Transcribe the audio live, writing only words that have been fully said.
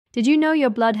Did you know your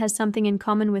blood has something in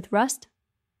common with rust?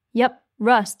 Yep,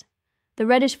 rust. The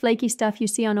reddish flaky stuff you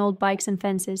see on old bikes and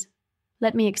fences.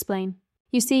 Let me explain.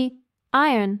 You see,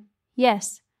 iron,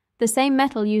 yes, the same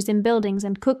metal used in buildings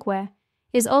and cookware,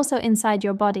 is also inside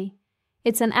your body.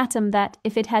 It's an atom that,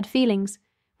 if it had feelings,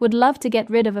 would love to get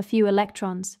rid of a few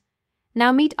electrons.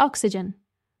 Now meet oxygen,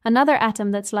 another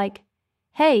atom that's like,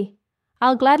 hey,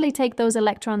 I'll gladly take those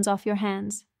electrons off your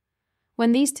hands.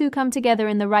 When these two come together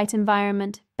in the right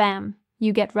environment, bam,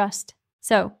 you get rust.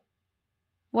 So,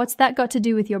 what's that got to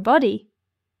do with your body?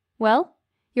 Well,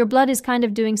 your blood is kind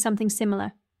of doing something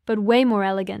similar, but way more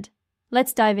elegant.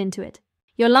 Let's dive into it.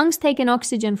 Your lungs take in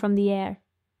oxygen from the air,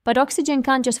 but oxygen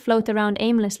can't just float around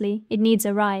aimlessly, it needs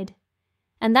a ride.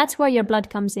 And that's where your blood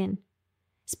comes in.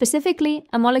 Specifically,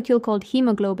 a molecule called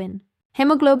hemoglobin.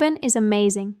 Hemoglobin is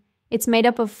amazing. It's made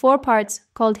up of 4 parts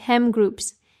called hem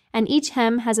groups, and each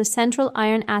hem has a central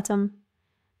iron atom.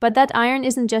 But that iron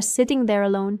isn't just sitting there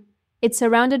alone. It's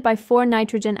surrounded by 4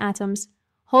 nitrogen atoms,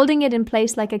 holding it in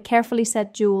place like a carefully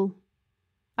set jewel.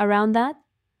 Around that,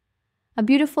 a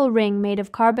beautiful ring made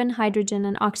of carbon, hydrogen,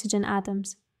 and oxygen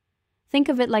atoms. Think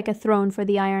of it like a throne for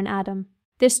the iron atom.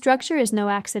 This structure is no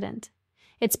accident.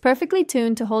 It's perfectly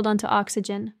tuned to hold onto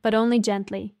oxygen, but only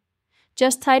gently.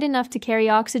 Just tight enough to carry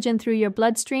oxygen through your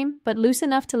bloodstream, but loose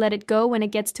enough to let it go when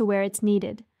it gets to where it's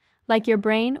needed, like your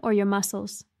brain or your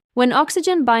muscles. When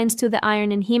oxygen binds to the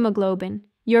iron in hemoglobin,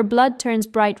 your blood turns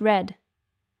bright red.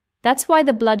 That's why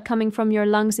the blood coming from your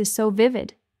lungs is so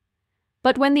vivid.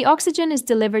 But when the oxygen is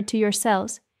delivered to your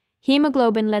cells,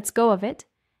 hemoglobin lets go of it,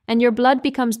 and your blood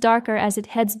becomes darker as it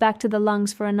heads back to the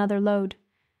lungs for another load.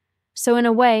 So in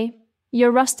a way,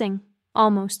 you're rusting,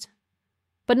 almost.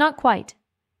 But not quite.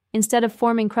 Instead of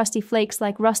forming crusty flakes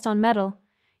like rust on metal,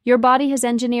 your body has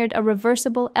engineered a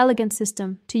reversible, elegant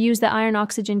system to use the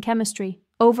iron-oxygen chemistry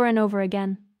over and over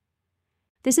again.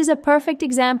 This is a perfect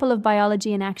example of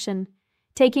biology in action,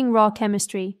 taking raw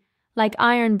chemistry, like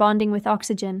iron bonding with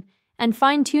oxygen, and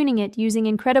fine-tuning it using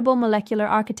incredible molecular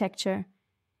architecture.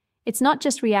 It's not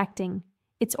just reacting,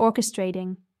 it's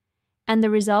orchestrating. And the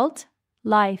result?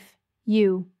 Life.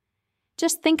 You.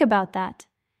 Just think about that.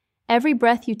 Every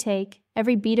breath you take,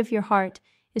 every beat of your heart,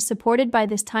 is supported by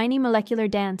this tiny molecular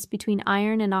dance between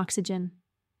iron and oxygen.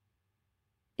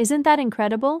 Isn't that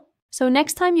incredible? So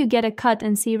next time you get a cut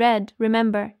and see red,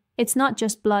 remember, it's not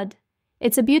just blood.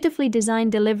 It's a beautifully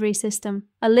designed delivery system,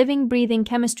 a living, breathing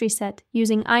chemistry set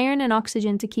using iron and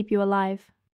oxygen to keep you alive.